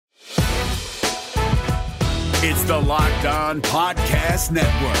It's the Locked On Podcast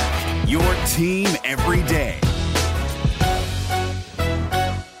Network, your team every day.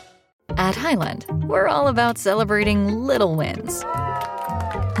 At Highland, we're all about celebrating little wins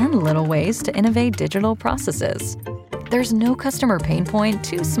and little ways to innovate digital processes. There's no customer pain point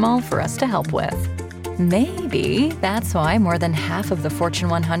too small for us to help with. Maybe that's why more than half of the Fortune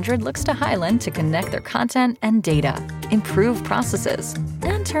 100 looks to Highland to connect their content and data, improve processes,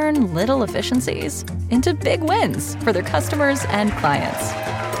 and turn little efficiencies into big wins for their customers and clients.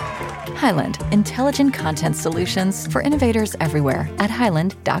 Highland, intelligent content solutions for innovators everywhere at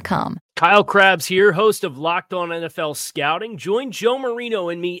highland.com. Kyle Krabs here, host of Locked On NFL Scouting. Join Joe Marino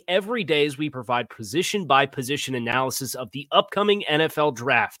and me every day as we provide position-by-position analysis of the upcoming NFL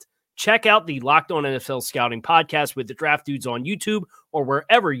Draft. Check out the Locked On NFL Scouting podcast with the Draft Dudes on YouTube or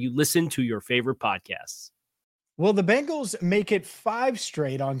wherever you listen to your favorite podcasts. Will the Bengals make it 5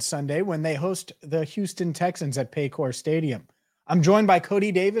 straight on Sunday when they host the Houston Texans at Paycor Stadium? I'm joined by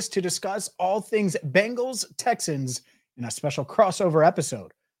Cody Davis to discuss all things Bengals-Texans in a special crossover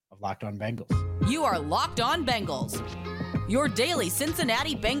episode of Locked On Bengals. You are Locked On Bengals, your daily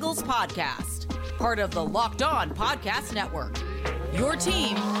Cincinnati Bengals podcast, part of the Locked On Podcast Network, your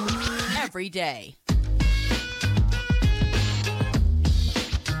team every day.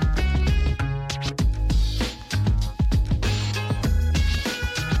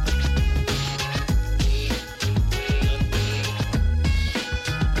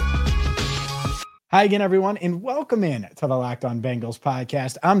 Hi again, everyone, and welcome in to the Locked On Bengals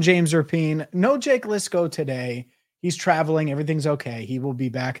podcast. I'm James Rapien. No Jake Lisco today. He's traveling. Everything's okay. He will be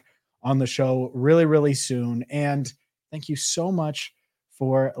back on the show really, really soon. And thank you so much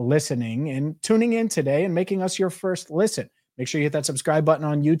for listening and tuning in today and making us your first listen. Make sure you hit that subscribe button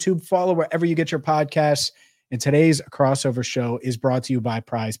on YouTube. Follow wherever you get your podcasts. And today's crossover show is brought to you by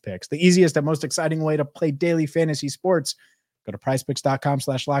Prize Picks, the easiest and most exciting way to play daily fantasy sports. Go to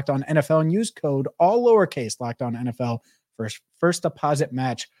prizepicks.com/LockedOnNFL and use code all lowercase LockedOnNFL for first deposit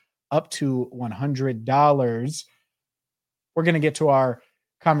match up to $100. We're going to get to our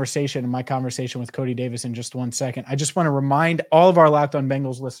conversation and my conversation with Cody Davis in just 1 second. I just want to remind all of our Locked On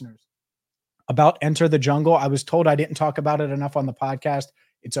Bengals listeners about Enter the Jungle. I was told I didn't talk about it enough on the podcast.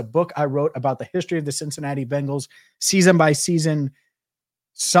 It's a book I wrote about the history of the Cincinnati Bengals, season by season,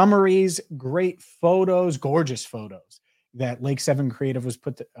 summaries, great photos, gorgeous photos that Lake 7 Creative was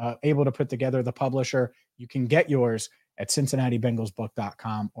able to put together, the publisher. You can get yours at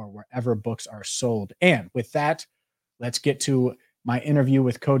CincinnatiBengalsBook.com or wherever books are sold. And with that, let's get to my interview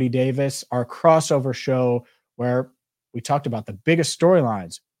with Cody Davis, our crossover show where we talked about the biggest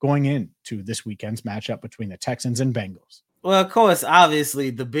storylines going into this weekend's matchup between the Texans and Bengals. Well, of course, obviously,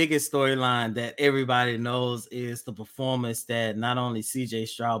 the biggest storyline that everybody knows is the performance that not only C.J.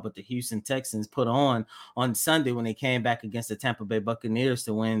 Stroud, but the Houston Texans put on Sunday when they came back against the Tampa Bay Buccaneers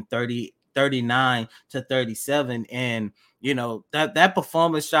to win 39-37. And, you know, that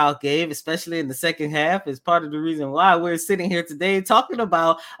performance Stroud gave, especially in the second half, is part of the reason why we're sitting here today talking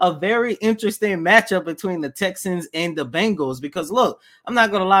about a very interesting matchup between the Texans and the Bengals. Because, look, I'm not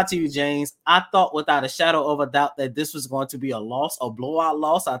going to lie to you, James. I thought without a shadow of a doubt that this was going to be a loss, a blowout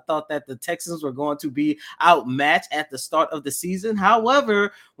loss. I thought that the Texans were going to be outmatched at the start of the season.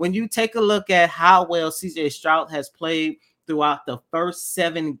 However, when you take a look at how well C.J. Stroud has played throughout the first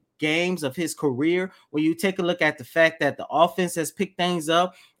 7 games of his career, when you take a look at the fact that the offense has picked things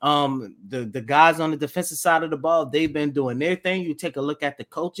up, the guys on the defensive side of the ball, they've been doing their thing. You take a look at the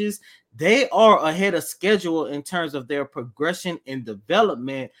coaches, they are ahead of schedule in terms of their progression and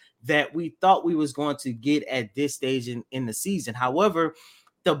development that we thought we was going to get at this stage in the season. However,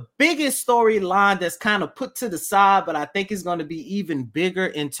 the biggest storyline that's kind of put to the side, but I think is going to be even bigger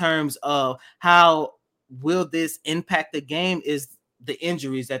in terms of how will this impact the game, is the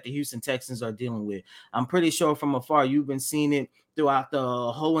injuries that the Houston Texans are dealing with. I'm pretty sure from afar you've been seeing it throughout the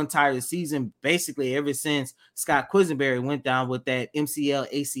whole entire season, basically ever since Scott Quisenberry went down with that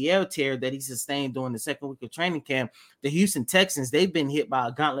MCL ACL tear that he sustained during the second week of training camp. The Houston Texans, they've been hit by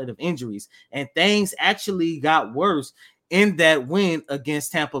a gauntlet of injuries, and things actually got worse in that win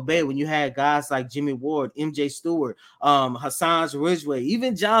against Tampa Bay when you had guys like Jimmy Ward, MJ Stewart, Hassan Ridgeway,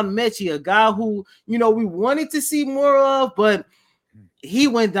 even John Mechie, a guy who, you know, we wanted to see more of, but he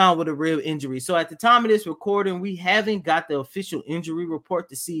went down with a real injury. So at the time of this recording, we haven't got the official injury report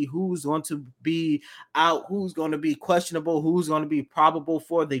to see who's going to be out, who's going to be questionable, who's going to be probable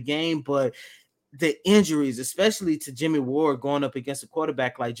for the game. But the injuries, especially to Jimmy Ward going up against a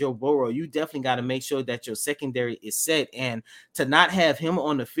quarterback like Joe Burrow, you definitely got to make sure that your secondary is set. And to not have him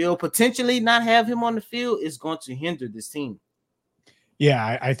on the field, potentially not have him on the field, is going to hinder this team.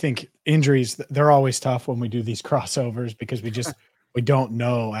 Yeah, I think injuries, they're always tough when we do these crossovers because we don't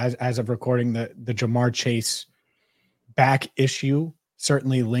know as of recording the Jamar Chase back issue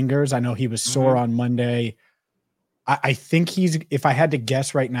certainly lingers. I know he was sore on Monday. I think if I had to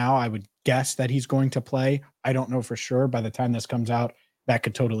guess right now, I would guess that he's going to play. I don't know for sure. By the time this comes out, that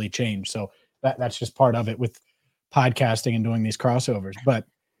could totally change. So that's just part of it with podcasting and doing these crossovers. But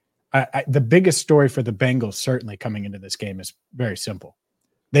the biggest story for the Bengals certainly coming into this game is very simple.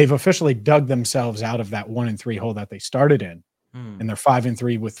 They've officially dug themselves out of that 1-3 hole that they started in, and they're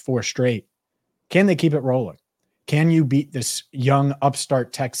 5-3 with 4 straight. Can they keep it rolling? Can you beat this young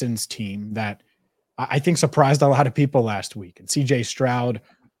upstart Texans team that I think surprised a lot of people last week? And CJ Stroud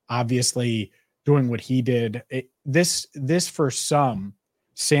obviously doing what he did. This for some,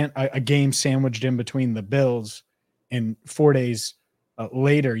 a game sandwiched in between the Bills, and 4 days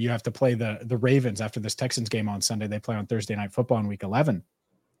later you have to play the Ravens after this Texans game on Sunday. They play on Thursday Night Football in Week 11.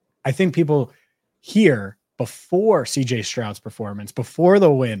 I think people here before CJ Stroud's performance, before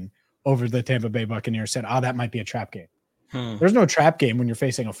the win over the Tampa Bay Buccaneers, said, that might be a trap game. There's no trap game when you're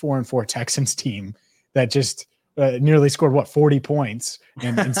facing a 4-4 Texans team that just nearly scored 40 points,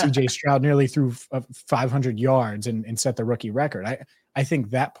 and CJ Stroud nearly threw 500 yards and set the rookie record. I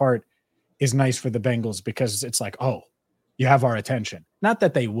think that part is nice for the Bengals because it's like, you have our attention. Not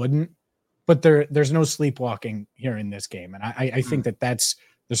that they wouldn't, but there's no sleepwalking here in this game. And I think that's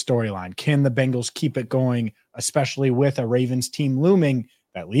the storyline. Can the Bengals keep it going, especially with a Ravens team looming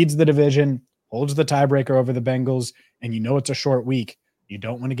that leads the division, holds the tiebreaker over the Bengals, and it's a short week. You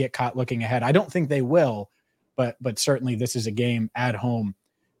don't want to get caught looking ahead. I don't think they will, but certainly this is a game at home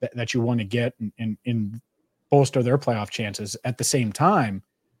that you want to get and bolster their playoff chances. At the same time,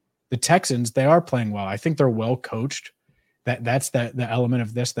 the Texans, they are playing well. I think they're well coached. That's the element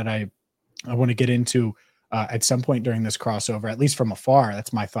of this that I want to get into at some point during this crossover, at least from afar.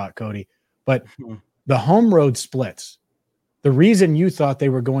 That's my thought, Cody. But the home road splits, the reason you thought they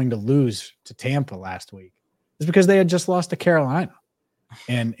were going to lose to Tampa last week is because they had just lost to Carolina.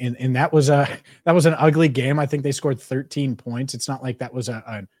 And that was an ugly game. I think they scored 13 points. It's not like that was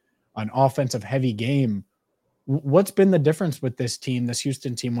an offensive heavy game. What's been the difference with this team, this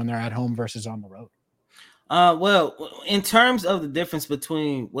Houston team, when they're at home versus on the road? Well, in terms of the difference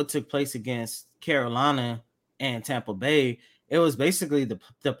between what took place against Carolina and Tampa Bay, it was basically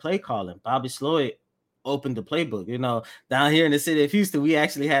the play calling. Bobby Sloyd opened the playbook. Down here in the city of Houston, we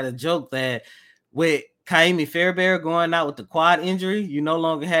actually had a joke that with Kaimi Fairbairn going out with the quad injury, you no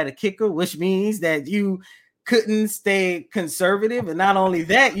longer had a kicker, which means that you couldn't stay conservative. And not only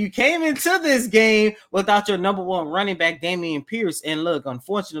that, you came into this game without your number one running back, Dameon Pierce. And look,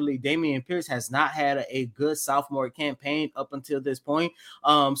 unfortunately, Dameon Pierce has not had a good sophomore campaign up until this point.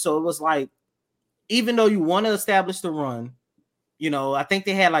 So it was like, even though you want to establish the run, I think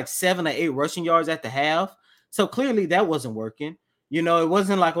they had like 7 or 8 rushing yards at the half. So clearly that wasn't working. It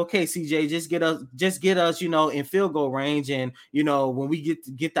wasn't like, okay, CJ, just get us, in field goal range. And, when we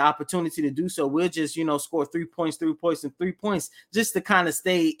get the opportunity to do so, we'll just, score 3 points, 3 points, and 3 points just to kind of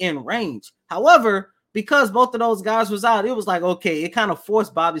stay in range. However, because both of those guys was out, it was like, okay, it kind of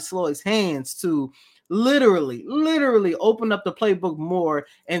forced Bobby Sloyd's hands to literally open up the playbook more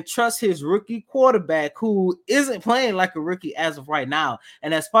and trust his rookie quarterback, who isn't playing like a rookie as of right now.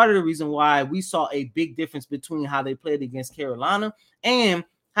 And that's part of the reason why we saw a big difference between how they played against Carolina and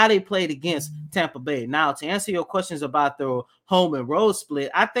how they played against Tampa Bay. Now, to answer your questions about the home and road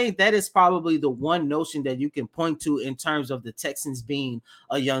split, I think that is probably the one notion that you can point to in terms of the Texans being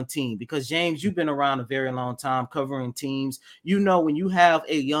a young team. Because, James, you've been around a very long time covering teams. When you have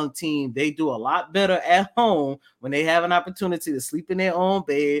a young team, they do a lot better at home when they have an opportunity to sleep in their own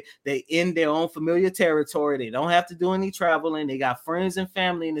bed. They in their own familiar territory. They don't have to do any traveling. They got friends and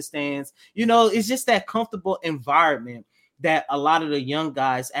family in the stands. It's just that comfortable environment that a lot of the young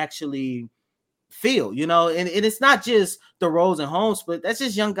guys actually feel, and it's not just the roads and home split. That's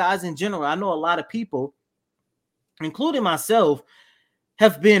just young guys in general. I know a lot of people, including myself,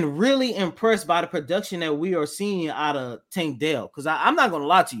 have been really impressed by the production that we are seeing out of Tank Dell. Because I'm not going to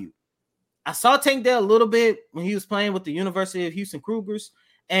lie to you. I saw Tank Dell a little bit when he was playing with the University of Houston Cougars.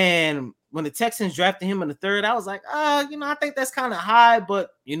 And when the Texans drafted him in the 3rd, I was like, I think that's kind of high,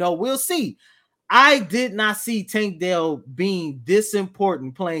 but, we'll see. I did not see Tank Dell being this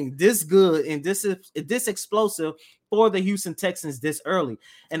important, playing this good and this explosive for the Houston Texans this early.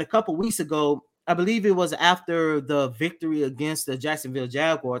 And a couple weeks ago, I believe it was after the victory against the Jacksonville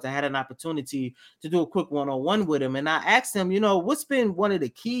Jaguars, I had an opportunity to do a quick one-on-one with him. And I asked him, what's been one of the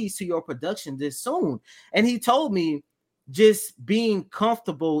keys to your production this soon? And he told me just being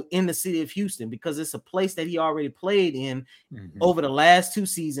comfortable in the city of Houston, because it's a place that he already played in over the last 2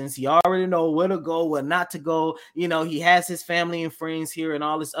 seasons. He already know where to go, where not to go. You know, he has his family and friends here and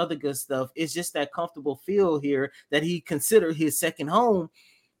all this other good stuff. It's just that comfortable feel here that he considered his second home.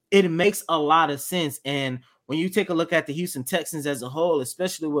 It makes a lot of sense. And when you take a look at the Houston Texans as a whole,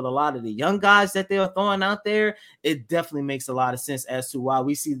 especially with a lot of the young guys that they're throwing out there, it definitely makes a lot of sense as to why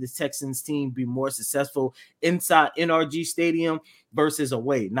we see the Texans team be more successful inside NRG Stadium versus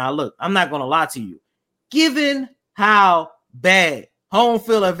away. Now, look, I'm not going to lie to you. Given how bad home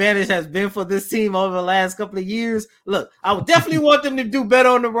field advantage has been for this team over the last couple of years, look, I would definitely want them to do better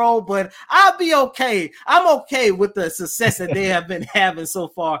on the road, but I'll be okay. I'm okay with the success that they have been having so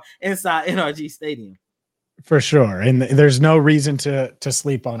far inside NRG Stadium. For sure. And there's no reason to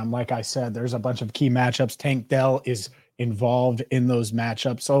sleep on them. Like I said, there's a bunch of key matchups. Tank Dell is involved in those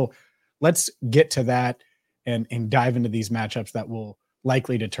matchups. So let's get to that and dive into these matchups that will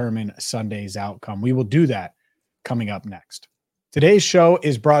likely determine Sunday's outcome. We will do that coming up next. Today's show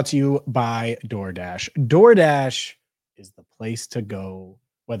is brought to you by DoorDash. DoorDash is the place to go,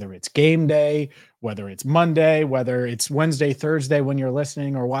 whether it's game day, whether it's Monday, whether it's Wednesday, Thursday when you're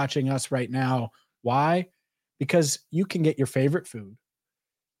listening or watching us right now. Why? Because you can get your favorite food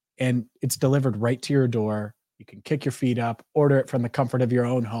and it's delivered right to your door. You can kick your feet up, order it from the comfort of your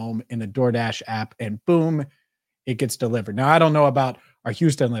own home in the DoorDash app, and boom, it gets delivered. Now, I don't know about our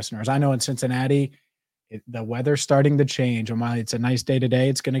Houston listeners. I know in Cincinnati, the weather's starting to change. And while it's a nice day today,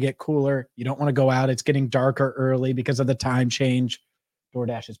 it's going to get cooler. You don't want to go out. It's getting darker early because of the time change.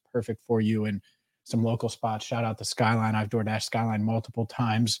 DoorDash is perfect for you in some local spots. Shout out to Skyline. I've DoorDash Skyline multiple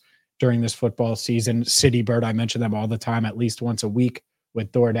times during this football season. City Bird, I mention them all the time, at least once a week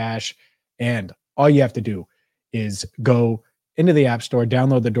with DoorDash. And all you have to do is go into the App Store,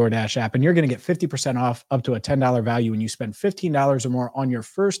 download the DoorDash app, and you're going to get 50% off up to a $10 value when you spend $15 or more on your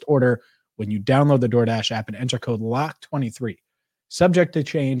first order when you download the DoorDash app and enter code LOCK23. Subject to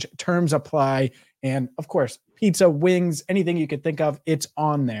change, terms apply, and of course, pizza, wings, anything you could think of, it's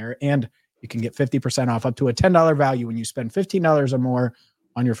on there. And you can get 50% off up to a $10 value when you spend $15 or more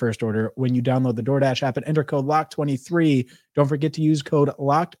on your first order when you download the DoorDash app and enter code LOCK23. Don't forget to use code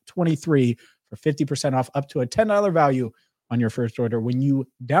LOCK23 for 50% off up to a $10 value on your first order when you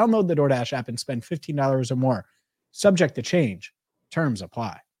download the DoorDash app and spend $15 or more. Subject to change. Terms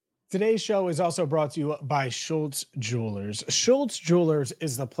apply. Today's show is also brought to you by Schultz Jewelers. Schultz Jewelers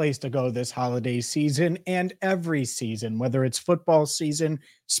is the place to go this holiday season and every season, whether it's football season,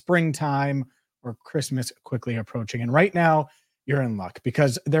 springtime, or Christmas quickly approaching. And right now, you're in luck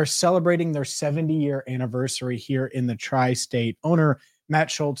because they're celebrating their 70-year anniversary here in the tri-state. Owner Matt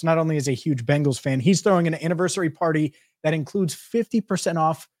Schultz not only is a huge Bengals fan, he's throwing an anniversary party that includes 50%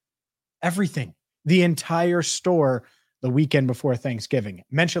 off everything, the entire store, the weekend before Thanksgiving.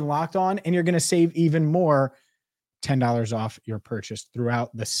 Mention Locked On, and you're going to save even more, $10 off your purchase throughout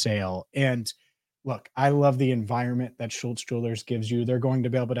the sale. And look, I love the environment that Schultz Jewelers gives you. They're going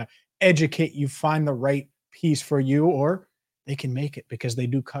to be able to educate you, find the right piece for you, or they can make it because they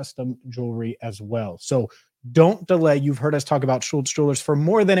do custom jewelry as well. So don't delay. You've heard us talk about Schultz Jewelers for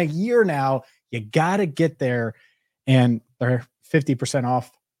more than a year now. You got to get there, and they're 50%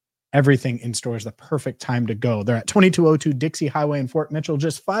 off everything in stores. The perfect time to go. They're at 2202 Dixie Highway in Fort Mitchell,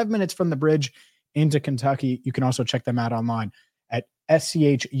 just 5 minutes from the bridge into Kentucky. You can also check them out online at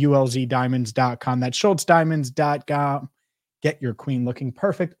schulzdiamonds.com. That's schultzdiamonds.com. Get your queen looking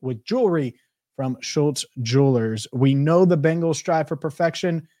perfect with jewelry from Schultz Jewelers. We know the Bengals strive for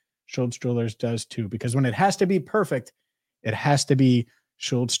perfection. Schultz Jewelers does too, because when it has to be perfect, it has to be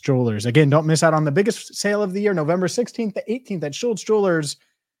Schultz Jewelers. Again, don't miss out on the biggest sale of the year, November 16th to 18th at Schultz Jewelers.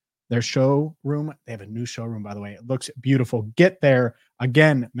 Their showroom, they have a new showroom, by the way. It looks beautiful. Get there.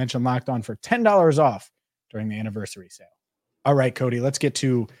 Again, mention Locked On for $10 off during the anniversary sale. All right, Cody, let's get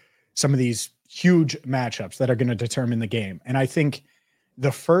to some of these huge matchups that are going to determine the game. And I think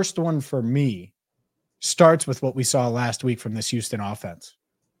the first one for me starts with what we saw last week from this Houston offense.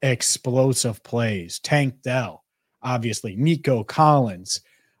 Explosive plays. Tank Dell, obviously. Nico Collins,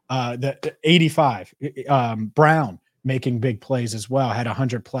 the 85. Brown making big plays as well. Had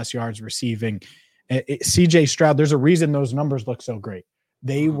 100-plus yards receiving. CJ Stroud, there's a reason those numbers look so great.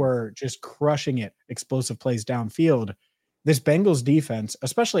 They were just crushing it. Explosive plays downfield. This Bengals defense,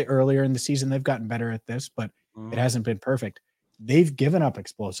 especially earlier in the season, they've gotten better at this, but it hasn't been perfect. They've given up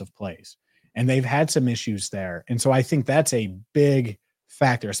explosive plays, and they've had some issues there. And so I think that's a big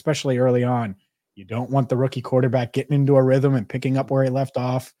factor, especially early on. You don't want the rookie quarterback getting into a rhythm and picking up where he left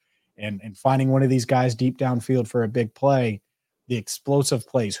off and finding one of these guys deep downfield for a big play. The explosive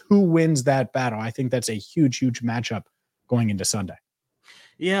plays, who wins that battle? I think that's a huge, huge matchup going into Sunday.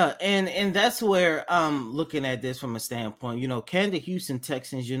 Yeah, and that's where I'm looking at this from a standpoint. Can the Houston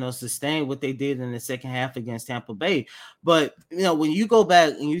Texans, sustain what they did in the second half against Tampa Bay? But when you go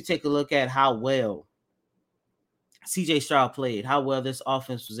back and you take a look at how well CJ Stroud played, how well this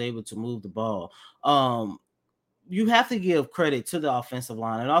offense was able to move the ball, you have to give credit to the offensive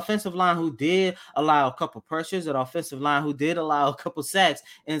line. An offensive line who did allow a couple pressures, an offensive line who did allow a couple sacks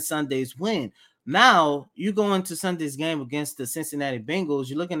in Sunday's win. Now you go into Sunday's game against the Cincinnati Bengals.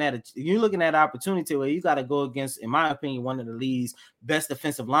 You're looking at an opportunity where you got to go against, in my opinion, one of the league's best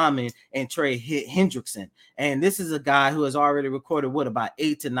defensive linemen, and Trey Hendrickson. And this is a guy who has already recorded about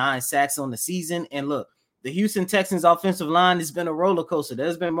 8 to 9 sacks on the season. And look, the Houston Texans offensive line has been a roller coaster.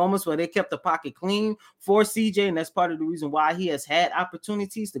 There's been moments where they kept the pocket clean for CJ, and that's part of the reason why he has had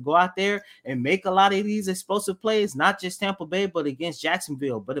opportunities to go out there and make a lot of these explosive plays, not just Tampa Bay, but against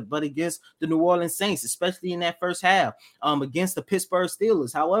Jacksonville, but against the New Orleans Saints, especially in that first half, against the Pittsburgh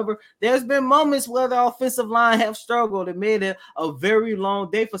Steelers. However, there's been moments where the offensive line have struggled and made it a very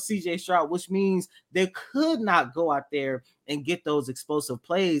long day for CJ Stroud, which means they could not go out there and get those explosive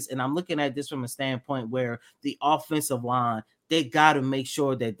plays. And I'm looking at this from a standpoint where the offensive line, they got to make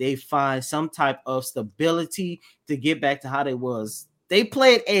sure that they find some type of stability to get back to how they was. They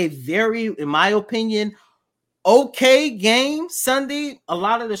played a very, in my opinion, okay game Sunday. A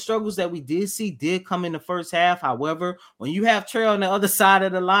lot of the struggles that we did see did come in the first half. However, when you have Trey on the other side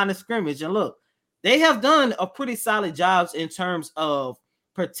of the line of scrimmage, and look, they have done a pretty solid job in terms of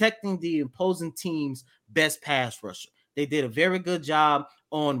protecting the opposing team's best pass rusher. They did a very good job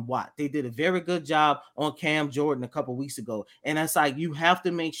on Watt. They did a very good job on Cam Jordan a couple weeks ago. And that's like, you have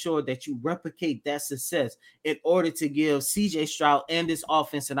to make sure that you replicate that success in order to give CJ Stroud and this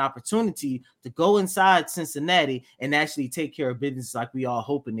offense an opportunity to go inside Cincinnati and actually take care of business like we all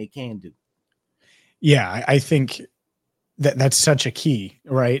hoping they can do. Yeah, I think that's such a key,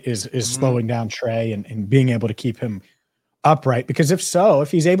 right? Is slowing down Trey and being able to keep him upright, because if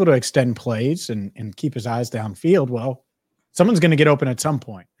he's able to extend plays and keep his eyes downfield, well, someone's going to get open at some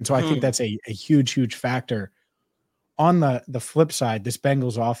point. And so I think that's a huge factor. On the flip side, this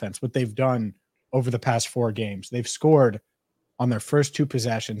Bengals offense, what they've done over the past 4 games, they've scored on their first 2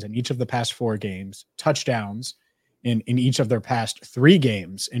 possessions in each of the past 4 games, touchdowns in each of their past 3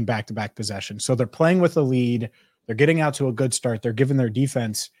 games in back-to-back possessions. So they're playing with a lead. They're getting out to a good start. They're giving their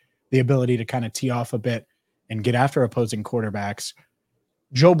defense the ability to kind of tee off a bit and get after opposing quarterbacks.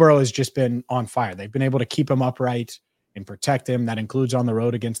 Joe Burrow has just been on fire. They've been able to keep him upright and protect him. That includes on the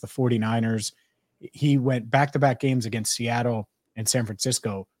road against the 49ers. He went back-to-back games against Seattle and San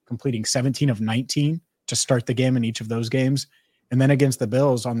Francisco, completing 17 of 19 to start the game in each of those games. And then against the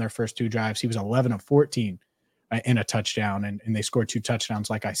Bills on their first 2 drives, he was 11 of 14 in a touchdown, and they scored 2 touchdowns,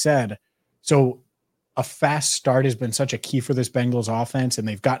 like I said. So a fast start has been such a key for this Bengals offense, and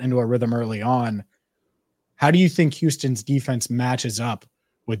they've gotten into a rhythm early on. How do you think Houston's defense matches up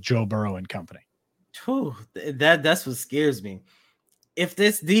with Joe Burrow and company? That's what scares me. If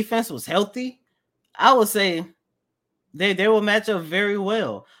this defense was healthy, I would say they will match up very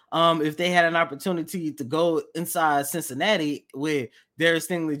well. If they had an opportunity to go inside Cincinnati with Darius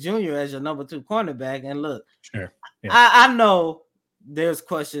Stingley Jr. as your number 2 cornerback, and look, sure, yeah. I know there's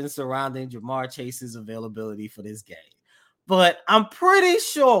questions surrounding Jamar Chase's availability for this game, but I'm pretty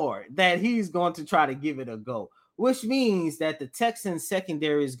sure that he's going to try to give it a go, which means that the Texans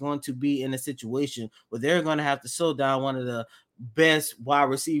secondary is going to be in a situation where they're going to have to slow down one of the best wide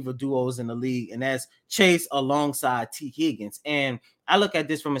receiver duos in the league, and that's Chase alongside T. Higgins. And I look at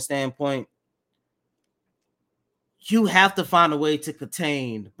this from a standpoint, you have to find a way to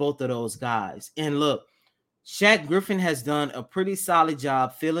contain both of those guys. And look, Shaq Griffin has done a pretty solid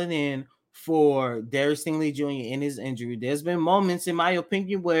job filling in for Darius Stingley Jr. in his injury. There's been moments, in my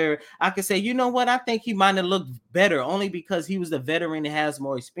opinion, where I could say, you know what, I think he might have looked better only because he was the veteran that has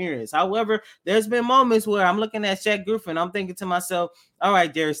more experience. However, there's been moments where I'm looking at Shaq Griffin, I'm thinking to myself, all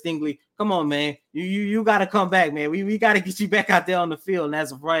right, Darius Stingley, come on, man. You got to come back, man. We got to get you back out there on the field. And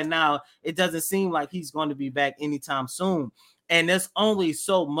as of right now, it doesn't seem like he's going to be back anytime soon. And there's only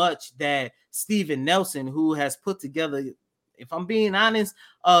so much that Steven Nelson, who has put together, if I'm being honest,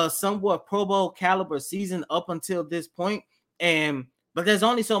 somewhat Pro Bowl caliber season up until this point. But there's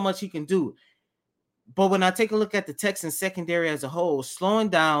only so much he can do. But when I take a look at the Texans secondary as a whole, slowing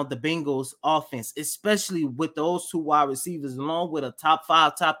down the Bengals offense, especially with those 2 wide receivers, along with a top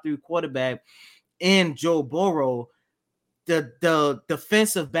 5, top 3 quarterback in Joe Burrow, the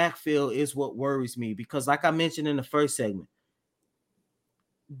defensive backfield is what worries me. Because like I mentioned in the first segment,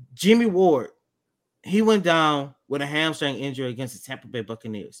 Jimmy Ward, he went down with a hamstring injury against the Tampa Bay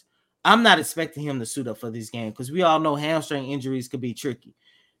Buccaneers. I'm not expecting him to suit up for this game because we all know hamstring injuries could be tricky.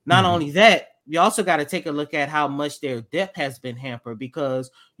 Not only that, you also got to take a look at how much their depth has been hampered because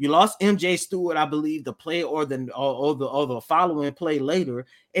you lost MJ Stewart, I believe, the play or the following play later.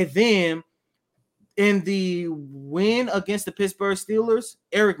 And then in the win against the Pittsburgh Steelers,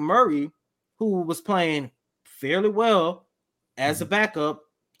 Eric Murray, who was playing fairly well as a backup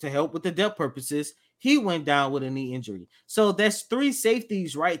to help with the depth purposes, he went down with a knee injury. So that's 3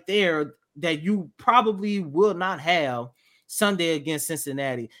 safeties right there that you probably will not have Sunday against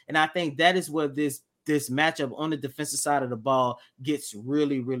Cincinnati. And I think that is where this matchup on the defensive side of the ball gets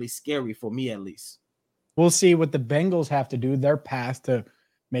really, really scary for me, at least. We'll see what the Bengals have to do. Their path to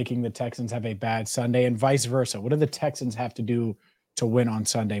making the Texans have a bad Sunday and vice versa. What do the Texans have to do to win on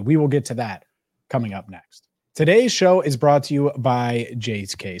Sunday? We will get to that coming up next. Today's show is brought to you by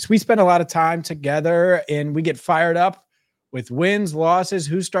Jay's Case. We spend a lot of time together and we get fired up with wins, losses,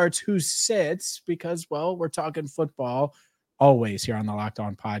 who starts, who sits, because, well, we're talking football always here on the Locked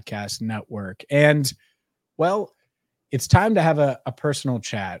On Podcast Network. And, well, it's time to have a personal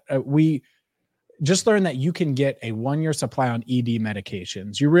chat. We just learned that you can get a 1-year supply on ED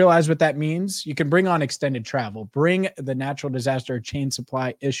medications. You realize what that means? You can bring on extended travel, bring the natural disaster chain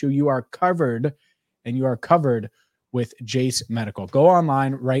supply issue. You are covered, and you are covered with Jace Medical. Go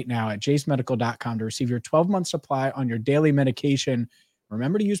online right now at jacemedical.com to receive your 12-month supply on your daily medication.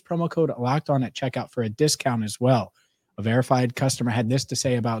 Remember to use promo code Locked On at checkout for a discount as well. A verified customer had this to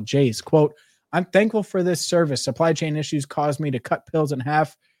say about Jace, quote, "I'm thankful for this service. Supply chain issues caused me to cut pills in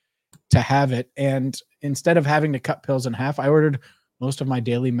half to have it. And instead of having to cut pills in half, I ordered most of my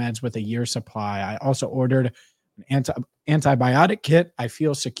daily meds with a year supply. I also ordered an antibiotic kit. I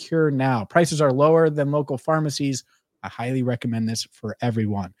feel secure now. Prices are lower than local pharmacies. I highly recommend this for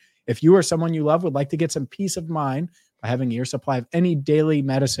everyone. If you or someone you love would like to get some peace of mind by having a year supply of any daily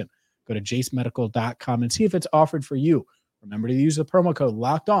medicine, go to jacemedical.com and see if it's offered for you. Remember to use the promo code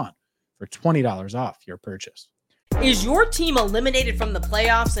Locked On for $20 off your purchase. Is your team eliminated from the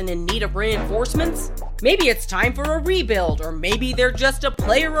playoffs and in need of reinforcements? Maybe it's time for a rebuild, or maybe they're just a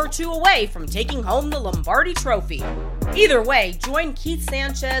player or two away from taking home the Lombardi Trophy. Either way, join Keith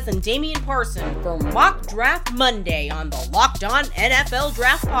Sanchez and Damian Parson for Mock Draft Monday on the Locked On NFL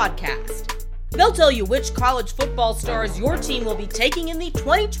Draft Podcast. They'll tell you which college football stars your team will be taking in the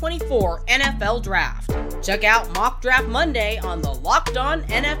 2024 NFL Draft. Check out Mock Draft Monday on the Locked On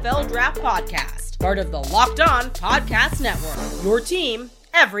NFL Draft Podcast, part of the Locked On Podcast Network, your team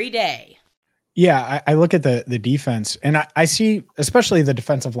every day. Yeah, I look at the defense, and I see, especially the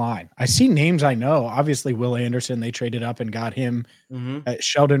defensive line, I see names I know. Obviously, Will Anderson, they traded up and got him.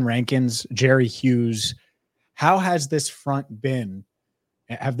 Sheldon Rankins, Jerry Hughes. How has this front been?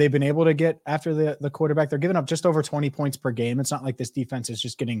 Have they been able to get after the quarterback? They're giving up just over 20 points per game. It's not like this defense is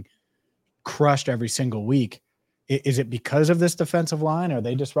just getting crushed every single week. Is it because of this defensive line? Are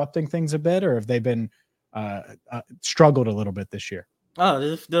they disrupting things a bit, or have they been struggled a little bit this year? Oh,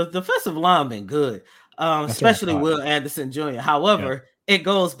 the defensive line been good, especially Will Anderson Jr. However, it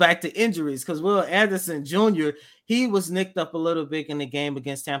goes back to injuries because Will Anderson Jr., he was nicked up a little bit in the game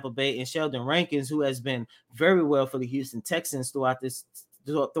against Tampa Bay, and Sheldon Rankins, who has been very well for the Houston Texans throughout this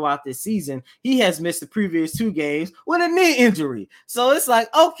season, he has missed the previous 2 games with a knee injury. So it's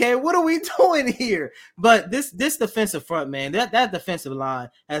like, okay, what are we doing here? But this defensive front, man, that defensive line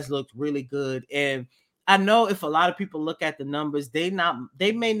has looked really good. And I know if a lot of people look at the numbers, they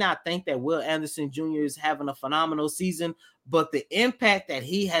may not think that Will Anderson Jr. is having a phenomenal season, but the impact that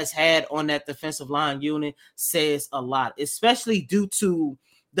he has had on that defensive line unit says a lot, especially due to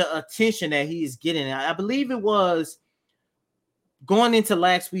the attention that he is getting. I believe it was going into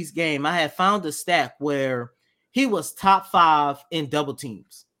last week's game, I had found a stat where he was top 5 in double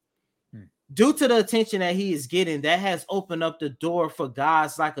teams. Due to the attention that he is getting, that has opened up the door for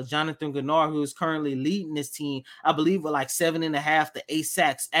guys like a Jonathan Gannard, who is currently leading this team, I believe, with like 7.5 to 8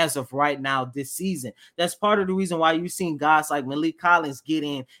 sacks as of right now this season. That's part of the reason why you've seen guys like Malik Collins get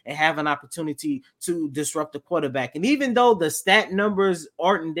in and have an opportunity to disrupt the quarterback. And even though the stat numbers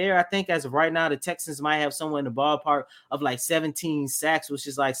aren't there, I think as of right now, the Texans might have somewhere in the ballpark of like 17 sacks, which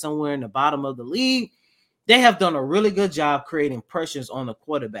is like somewhere in the bottom of the league. They have done a really good job creating pressures on the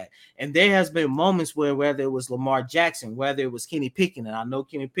quarterback. And there has been moments where whether it was Lamar Jackson, whether it was Kenny Pickett, and I know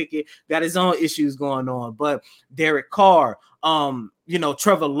Kenny Pickett got his own issues going on, but Derek Carr,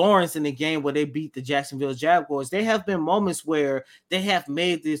 Trevor Lawrence in the game where they beat the Jacksonville Jaguars, there have been moments where they have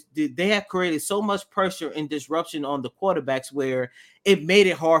created so much pressure and disruption on the quarterbacks where it made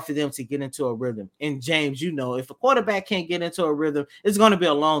it hard for them to get into a rhythm. And James, if a quarterback can't get into a rhythm, it's going to be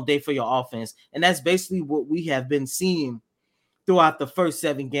a long day for your offense. And that's basically what we have been seeing throughout the first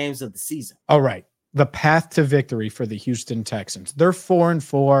 7 games of the season. All right. The path to victory for the Houston Texans. They're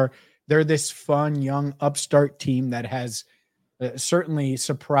 4-4. They're this fun, young, upstart team that has certainly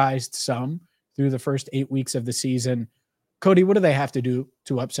surprised some through the first 8 weeks of the season. Cody, what do they have to do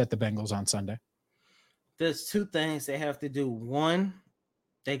to upset the Bengals on Sunday? There's 2 things they have to do. One,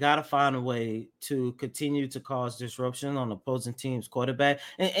 they got to find a way to continue to cause disruption on opposing team's quarterback.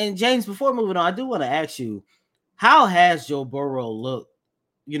 And James, before moving on, I do want to ask you, how has Joe Burrow looked,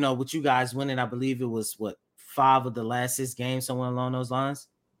 with you guys winning? I believe it was 5 of the last 6 games, somewhere along those lines.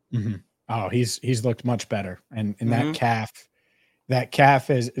 Mm-hmm. Oh, he's looked much better. And that calf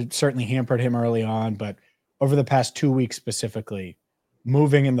has certainly hampered him early on, but over the past 2 weeks specifically,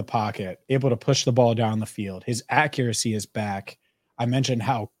 moving in the pocket, able to push the ball down the field. His accuracy is back. I mentioned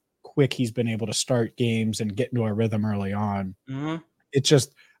how quick he's been able to start games and get into a rhythm early on. Mm-hmm. It's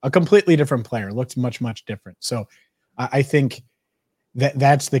just a completely different player. Looks much, much different. So I think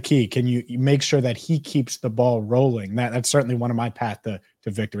that's the key. Can you make sure that he keeps the ball rolling? That's certainly one of my path to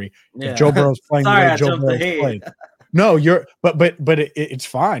victory. Yeah. If Joe Burrow's playing Sorry, the way I Joe jumped Burrow's ahead. played. No, but it's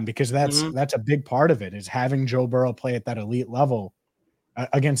fine because that's a big part of it is having Joe Burrow play at that elite level.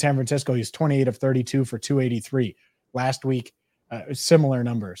 Against San Francisco, he's 28 of 32 for 283. Last week, similar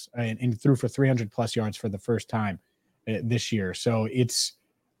numbers and threw for 300 plus yards for the first time this year. So it's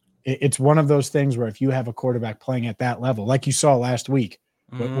one of those things where if you have a quarterback playing at that level, like you saw last week,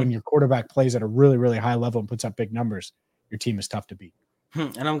 when your quarterback plays at a really, really high level and puts up big numbers, your team is tough to beat.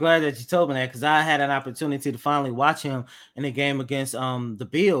 And I'm glad that you told me that because I had an opportunity to finally watch him in a game against the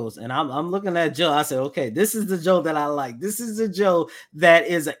Bills. And I'm looking at Joe. I said, okay, this is the Joe that I like. This is the Joe that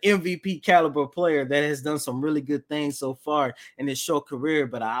is an MVP caliber player that has done some really good things so far in his short career.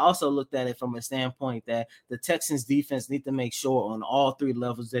 But I also looked at it from a standpoint that the Texans defense need to make sure on all 3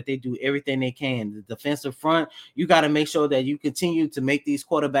 levels that they do everything they can. The defensive front, you got to make sure that you continue to make these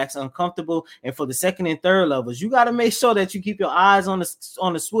quarterbacks uncomfortable. And for the second and third levels, you got to make sure that you keep your eyes on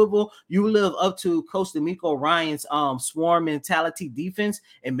the swivel. You live up to Coach D'Amico Ryan's swarm mentality defense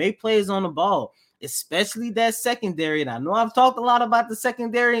and make plays on the ball, especially that secondary. And I know I've talked a lot about the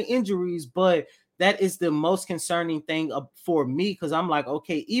secondary injuries, but that is the most concerning thing for me because I'm like,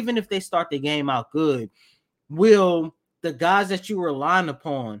 okay, even if they start the game out good, will the guys that you relying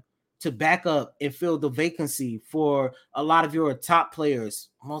upon to back up and fill the vacancy for a lot of your top players,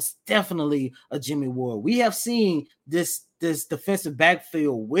 most definitely a Jimmy Ward. We have seen this defensive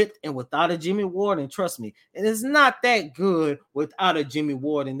backfield with and without a Jimmy Ward, and trust me, it is not that good without a Jimmy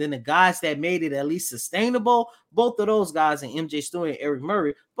Ward. And then the guys that made it at least sustainable, both of those guys, and MJ Stewart and Eric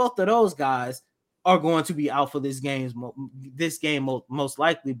Murray, both of those guys are going to be out for this game most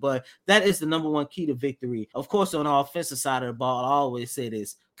likely. But that is the number one key to victory. Of course, on the offensive side of the ball, I always say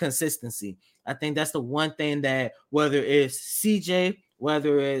this: consistency. I think that's the one thing that whether it's CJ,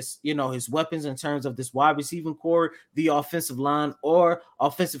 whether it's, his weapons in terms of this wide receiving core, the offensive line, or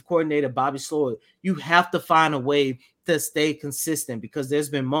offensive coordinator Bobby Sloyd, you have to find a way to stay consistent because there's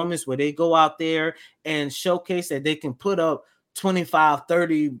been moments where they go out there and showcase that they can put up 25,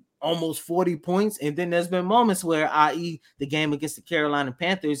 30, almost 40 points. And then there's been moments where, i.e. the game against the Carolina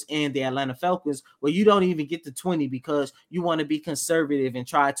Panthers and the Atlanta Falcons, where you don't even get to 20 because you want to be conservative and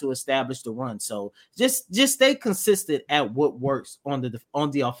try to establish the run. So just stay consistent at what works on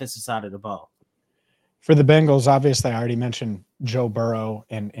the offensive side of the ball. For the Bengals, obviously, I already mentioned Joe Burrow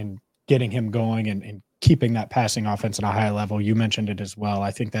and getting him going and keeping that passing offense at a high level. You mentioned it as well. I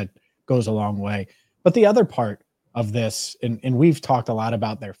think that goes a long way. But the other part of this, and we've talked a lot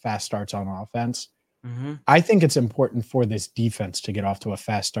about their fast starts on offense. Mm-hmm. I think it's important for this defense to get off to a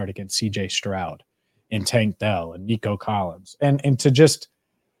fast start against CJ Stroud and Tank Dell and Nico Collins and to just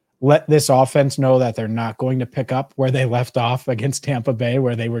let this offense know that they're not going to pick up where they left off against Tampa Bay,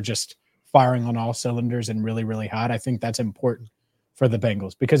 where they were just firing on all cylinders and really, really hot. I think that's important for the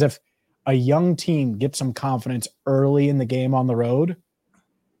Bengals because if a young team gets some confidence early in the game on the road,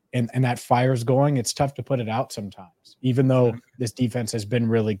 and that fire's going, it's tough to put it out sometimes, even though this defense has been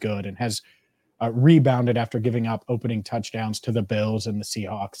really good and has rebounded after giving up opening touchdowns to the Bills and the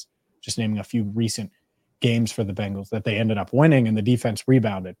Seahawks, just naming a few recent games for the Bengals that they ended up winning and the defense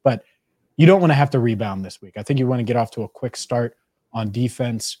rebounded. But you don't want to have to rebound this week. I think you want to get off to a quick start on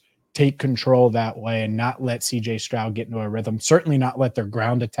defense, take control that way and not let CJ Stroud get into a rhythm, certainly not let their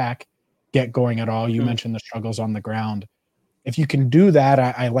ground attack get going at all. You mentioned the struggles on the ground. If you can do that,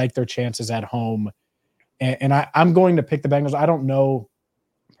 I like their chances at home. And I'm going to pick the Bengals. I don't know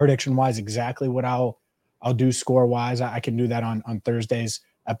prediction-wise exactly what I'll do score-wise. I can do that on Thursday's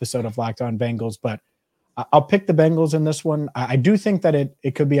episode of Locked On Bengals. But I'll pick the Bengals in this one. I do think that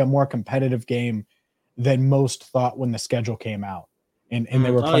it could be a more competitive game than most thought when the schedule came out. And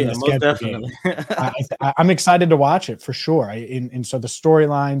they were playing the schedule game. I'm excited to watch it for sure. And so the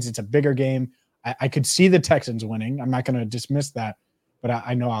storylines, it's a bigger game. I could see the Texans winning. I'm not going to dismiss that, but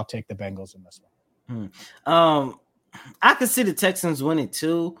I know I'll take the Bengals in this one. I could see the Texans winning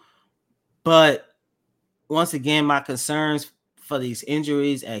too, but once again, my concerns for these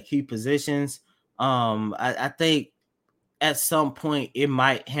injuries at key positions, I think at some point it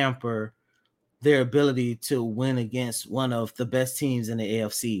might hamper their ability to win against one of the best teams in the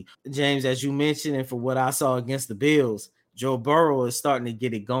AFC. James, as you mentioned, and for what I saw against the Bills, Joe Burrow is starting to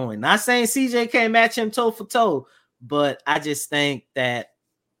get it going. Not saying CJ can't match him toe for toe, but I just think that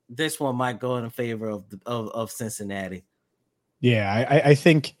this one might go in favor of Cincinnati. Yeah, I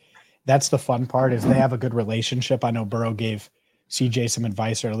think that's the fun part is they have a good relationship. I know Burrow gave CJ some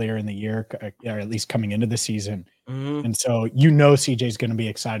advice earlier in the year, or at least coming into the season. Mm-hmm. And so CJ's going to be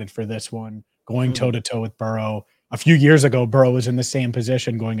excited for this one. Going toe-to-toe with Burrow. A few years ago, Burrow was in the same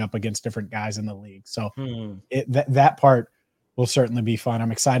position going up against different guys in the league. So that part will certainly be fun.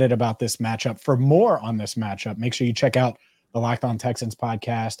 I'm excited about this matchup. For more on this matchup, make sure you check out the Locked On Texans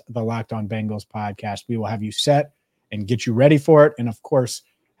podcast, the Locked On Bengals podcast. We will have you set and get you ready for it. And, of course,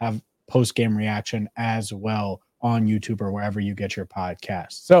 have post-game reaction as well on YouTube or wherever you get your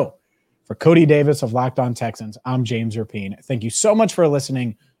podcasts. So for Cody Davis of Locked On Texans, I'm James Rapien. Thank you so much for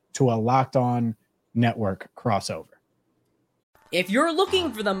listening to a Locked On Network crossover. If you're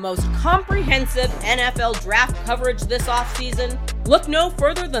looking for the most comprehensive NFL draft coverage this offseason, look no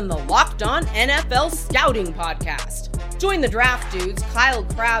further than the Locked On NFL Scouting Podcast. Join the draft dudes, Kyle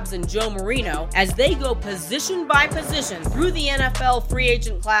Krabs and Joe Marino, as they go position by position through the NFL free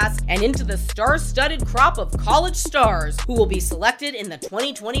agent class and into the star-studded crop of college stars who will be selected in the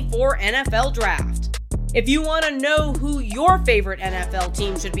 2024 NFL Draft. If you want to know who your favorite NFL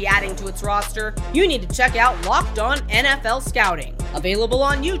team should be adding to its roster, you need to check out Locked On NFL Scouting, available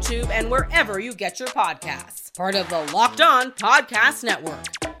on YouTube and wherever you get your podcasts. Part of the Locked On Podcast Network,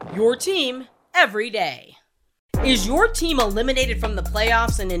 your team every day. Is your team eliminated from the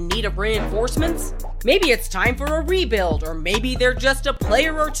playoffs and in need of reinforcements? Maybe it's time for a rebuild, or maybe they're just a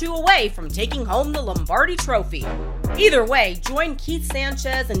player or two away from taking home the Lombardi Trophy. Either way, join Keith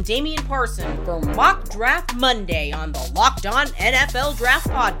Sanchez and Damian Parson for Mock Draft Monday on the Locked On NFL Draft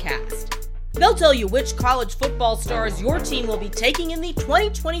Podcast. They'll tell you which college football stars your team will be taking in the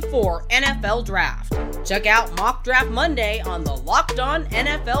 2024 NFL Draft. Check out Mock Draft Monday on the Locked On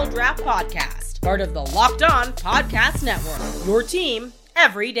NFL Draft Podcast, part of the Locked On Podcast Network, your team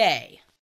every day.